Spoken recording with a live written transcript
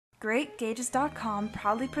GreatGages.com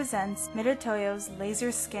proudly presents Mitutoyos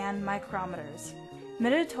laser scan micrometers.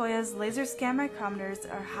 Mitutoyos laser scan micrometers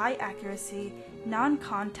are high-accuracy,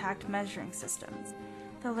 non-contact measuring systems.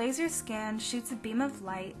 The laser scan shoots a beam of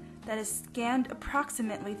light that is scanned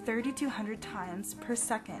approximately 3,200 times per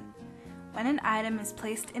second. When an item is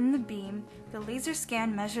placed in the beam, the laser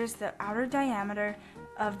scan measures the outer diameter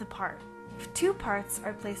of the part. If two parts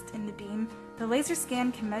are placed in the beam, the laser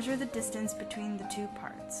scan can measure the distance between the two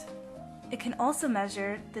parts. It can also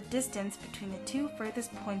measure the distance between the two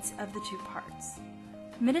furthest points of the two parts.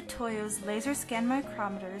 Mitutoyos laser scan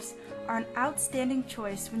micrometers are an outstanding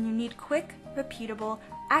choice when you need quick, repeatable,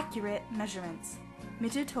 accurate measurements.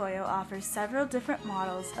 Mitutoyo offers several different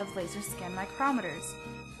models of laser scan micrometers.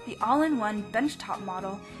 The all-in-one benchtop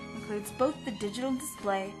model includes both the digital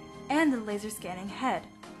display and the laser scanning head,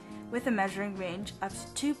 with a measuring range up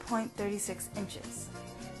to 2.36 inches.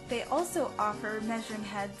 They also offer measuring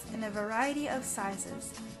heads in a variety of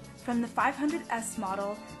sizes, from the 500S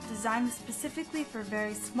model designed specifically for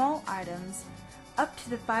very small items, up to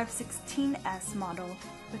the 516S model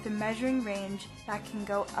with a measuring range that can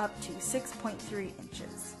go up to 6.3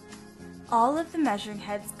 inches. All of the measuring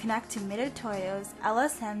heads connect to Mitutoyo's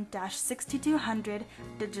LSM-6200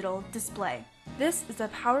 digital display. This is a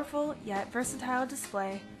powerful yet versatile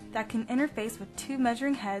display that can interface with two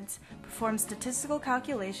measuring heads, perform statistical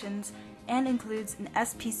calculations, and includes an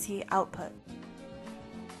SPC output.